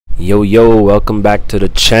Yo, welcome back to the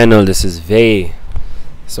channel. This is Vay.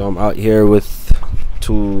 So I'm out here with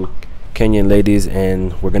two Kenyan ladies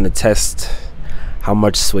and we're gonna test how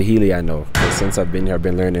much Swahili I know. 'Cause since I've been here, I've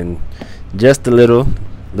been learning just a little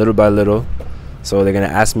by little. So they're gonna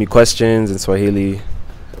ask me questions in Swahili.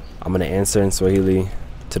 I'm gonna answer in Swahili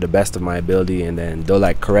to the best of my ability, and then they'll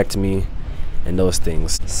like correct me and those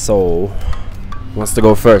things. So who wants to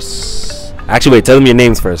go first? Actually, wait, tell them your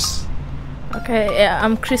names first. Okay, yeah,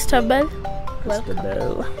 I'm Christabel.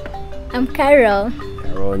 Christabel. I'm Carol.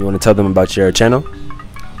 Carol, and you want to tell them about your channel?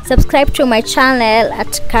 Subscribe to my channel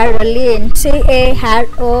at Caroline,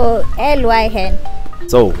 Carolyn.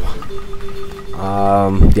 So,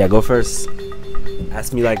 yeah, go first.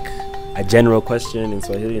 Ask me like a general question in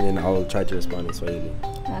Swahili, and then I'll try to respond in Swahili.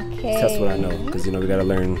 Okay. That's what I know, because you know we gotta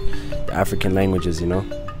learn the African languages, you know.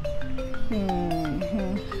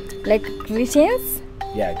 Like greetings.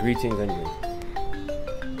 Yeah, greetings anyway.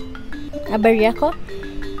 Habari yako?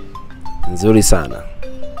 Nzuri sana.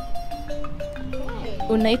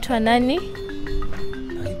 Unaitwa nani?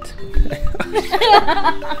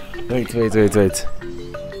 Wait.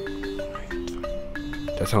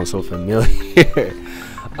 That sounds so familiar.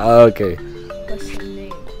 Okay. What's your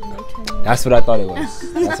name? That's what I thought it was.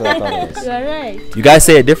 You are right. You guys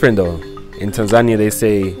say it different though. In Tanzania they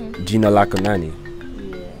say Jina lako nani.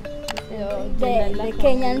 The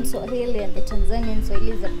Kenyan Swahili and the Tanzanian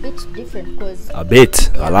Swahili is a bit different because A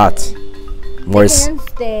lot. More.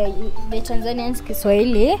 The Tanzanians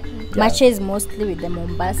Kiswahili matches mostly with the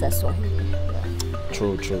Mombasa Swahili.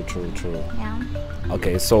 True. Yeah.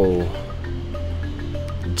 Okay, so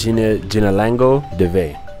jina langu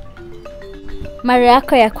Deve. Mara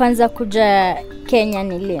yako ya kwanza kuja Kenya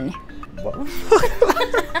ni lini?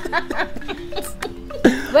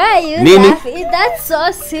 Why you laugh? That's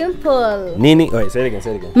so simple. Nini? Wait, say it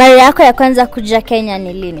again. Mara yako ya kwanza kuja Kenya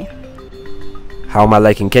ni lini? How am I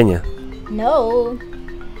liking Kenya? No.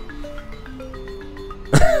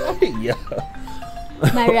 Yeah.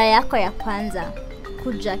 Mara yako ya kwanza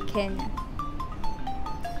kuja Kenya.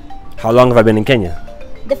 How long have I been in Kenya?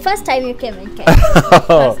 The first time you came in Kenya.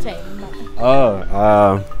 First time.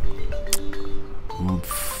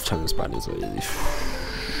 Trying to spot this way.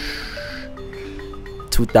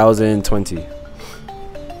 2020.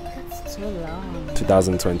 That's so long.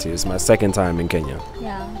 2020 is my second time in Kenya.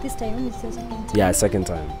 Yeah, this time is your second time. Yeah, second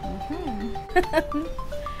time.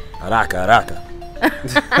 Araka.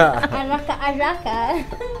 Araka.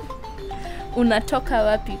 Unatoka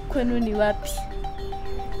wapi? Kwenu ni wapi?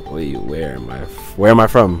 Where am I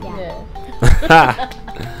from? Yeah.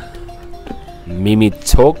 Mimi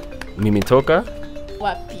toka?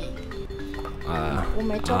 Wapi?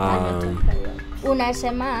 Umetoka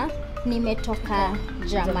unasema nimetoka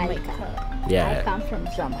Jamaica. Yeah. I come from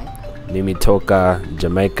Jamaica. Mimi toka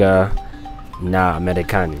Jamaica na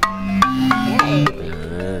Americani.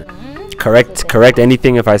 Correct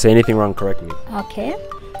anything. If I say anything wrong, correct me. Okay.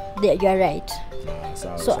 You are right.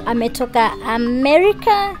 So ametoka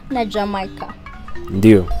America na Jamaica.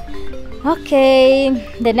 Ndio. Okay,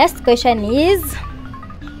 the next question is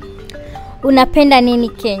unapenda nini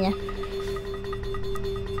Kenya?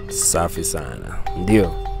 Safi sana.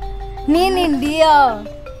 Ndio. Nini ndio?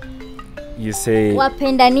 You say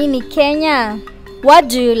Wapenda nini Kenya? What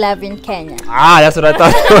do you love in Kenya? that's what I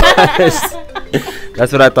thought it was.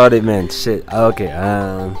 That's what I thought it meant. Shit. Okay.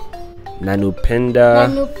 Nanupenda.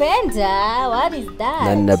 What is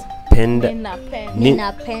that?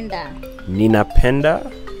 Ninapenda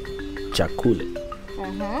chakula.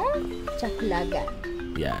 Chakula gani?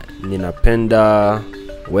 Yeah, ninapenda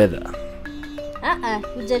weather.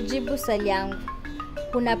 Hujajibu swali yangu.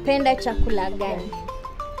 Unapenda chakula gani?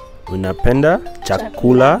 Unapenda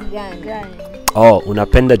chakula gani? Oh,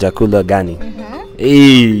 unapenda chakula gani?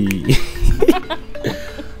 Hey.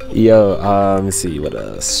 Yo, let me see what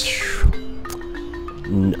else.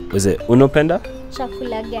 Was it unopenda?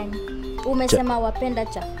 Chakula gani? Umesema wapenda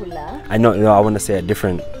chakula. I know, I want to say a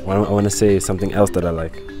different. I want to say something else that I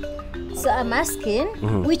like. So I'm asking,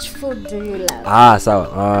 which food do you love?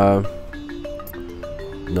 Sawa.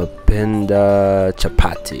 Napenda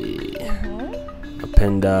chapati.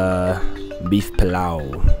 Napenda beef pilau.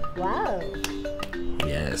 Wow.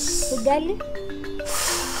 Yes. Ugali?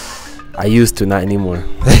 I used to, not anymore.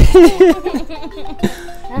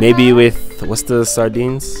 Maybe with, what's the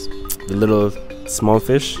sardines? The little small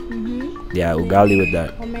fish? Yeah, ugali with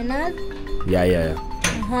that. Omenad? Yeah.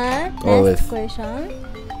 Next question.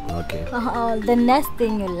 Okay. The next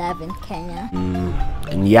thing you love in Kenya?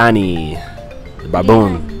 Nyani. The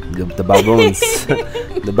baboon. The baboons.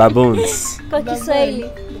 The baboons. Kwa Kiswahili.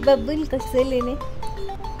 Baboon kwa Kiswahili ni?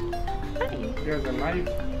 There's a knife.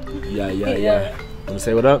 Yeah. Wanna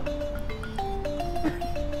say what up?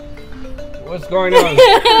 What's going on?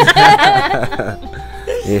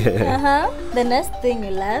 Yeah. The next thing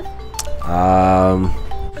you love?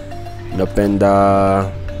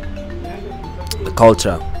 Napenda the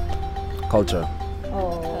culture. Or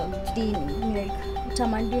dini, like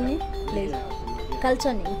utamaduni? Like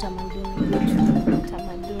culture ni utamaduni.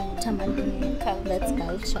 Tamaduni. That's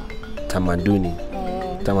culture.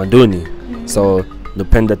 Tamaduni. So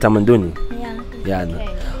napenda tamaduni. Yeah.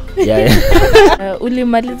 Yeah.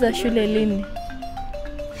 Ulimaliza shule lini?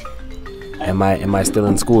 Am I still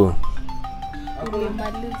in school?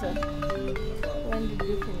 Ulimaliza. When did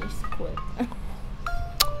you finish school?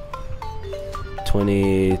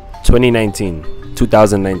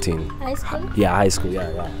 2019. High school? Yeah, high school.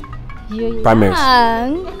 Yeah. You're Primaries.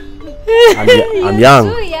 young. I'm young.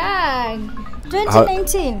 So young.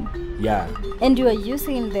 2019. Yeah. And you are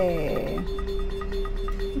using the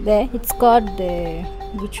it's called the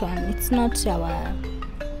which one? It's not our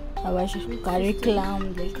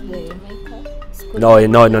curriculum, like the school. No,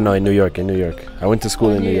 in New York. I went to school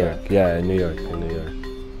in New York. Yeah, in New York.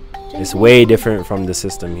 It's way different from the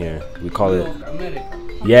system here. We call it. America.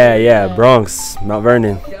 Yeah, Bronx, Mount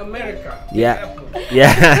Vernon. America. Yeah.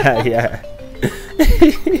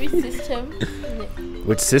 Which system?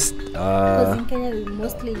 Which system? Because in Kenya we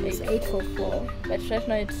mostly use 844. But right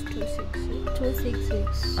now it's 266.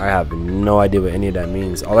 266. I have no idea what any of that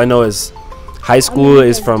means. All I know is high school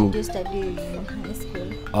is from. Did you study in high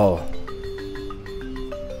school? Oh.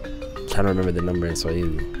 Trying to remember the number in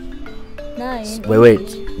Swahili. 9.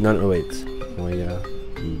 Wait. No, wait. Moja,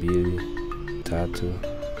 mbili, tatu.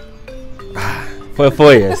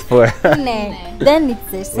 4 years. 4. Then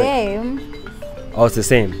it's the same. Oh, it's the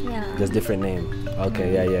same. Yeah. Just different name.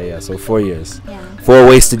 Okay, yeah. So 4 years. Yeah. 4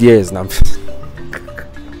 wasted years. Now.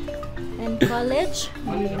 And college,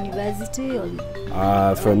 university, or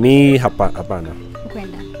For me, hapana.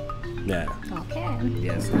 kwenda. Yeah. Okay.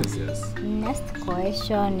 Yes. Next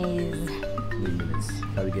question is.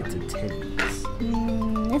 How we get to 10 minutes?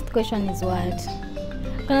 Next question is what?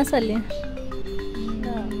 Kuna swali?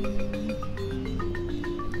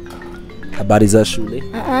 Habari za shule?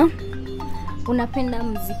 Unapenda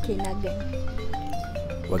muziki na gani?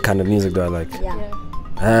 What kind of music do I like? Yeah.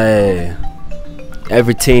 Hey,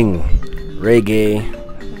 everything. Reggae,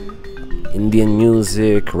 Indian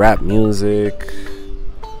music, rap music,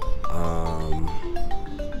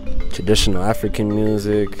 traditional African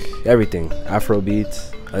music, everything.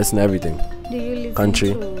 Afrobeat. I listen to everything. Do you listen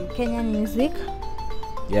Country. to Kenyan music?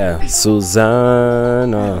 Yeah,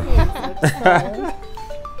 Susanna.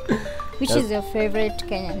 Which is your favorite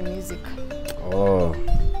Kenyan music? Oh,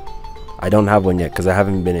 I don't have one yet because I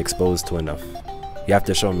haven't been exposed to enough. You have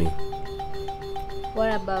to show me.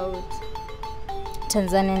 What about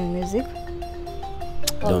Tanzanian music?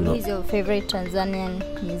 Don't know. Who is your favorite Tanzanian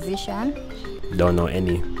musician? Don't know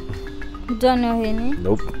any. You don't know any?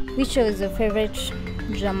 Nope. Which is your favorite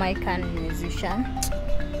Jamaican musician?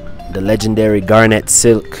 The legendary Garnet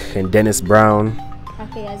Silk and Dennis Brown.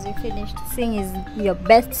 Okay, as you finished, sing is your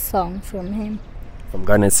best song from him. From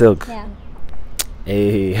Garnet Silk. Yeah.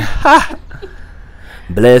 Hey.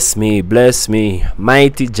 Bless me,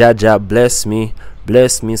 mighty Jaja, bless me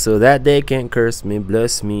so that they can curse me,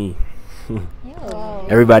 bless me. Wow.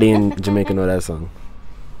 Everybody in Jamaica know that song.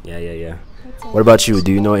 Yeah. What about you?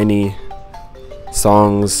 Do you know any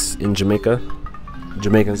songs in Jamaica?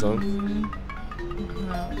 Jamaican songs?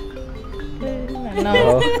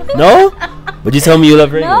 No. No? But you tell me you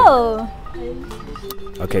love reggae. No.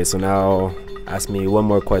 Okay, so now ask me one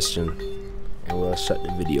more question and we'll shut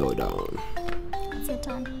the video down. It's your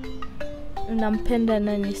turn. Unampenda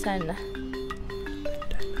nani sana?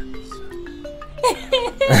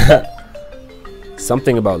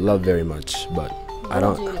 Something about love very much, but I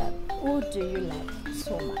don't. Who do you love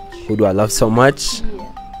so much? Who do I love so much?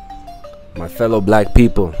 Yeah. My fellow black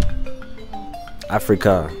people.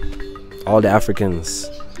 Africa. All the Africans.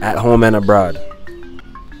 At home and abroad.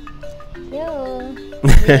 Yo.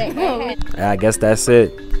 I guess that's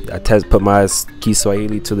it. I put my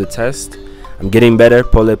Kiswahili to the test. I'm getting better.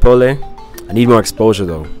 Pole pole. I need more exposure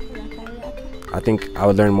though. I think I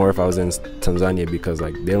would learn more if I was in Tanzania because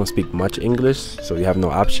like they don't speak much English, so you have no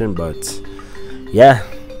option. But yeah,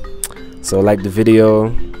 so like the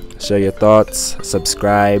video, share your thoughts,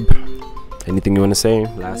 subscribe. Anything you want to say?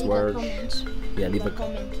 Last word? Yeah, leave a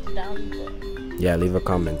comment down there. Yeah, leave a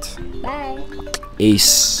comment. Bye.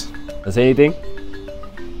 Ace. Say anything?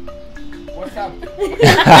 What's up?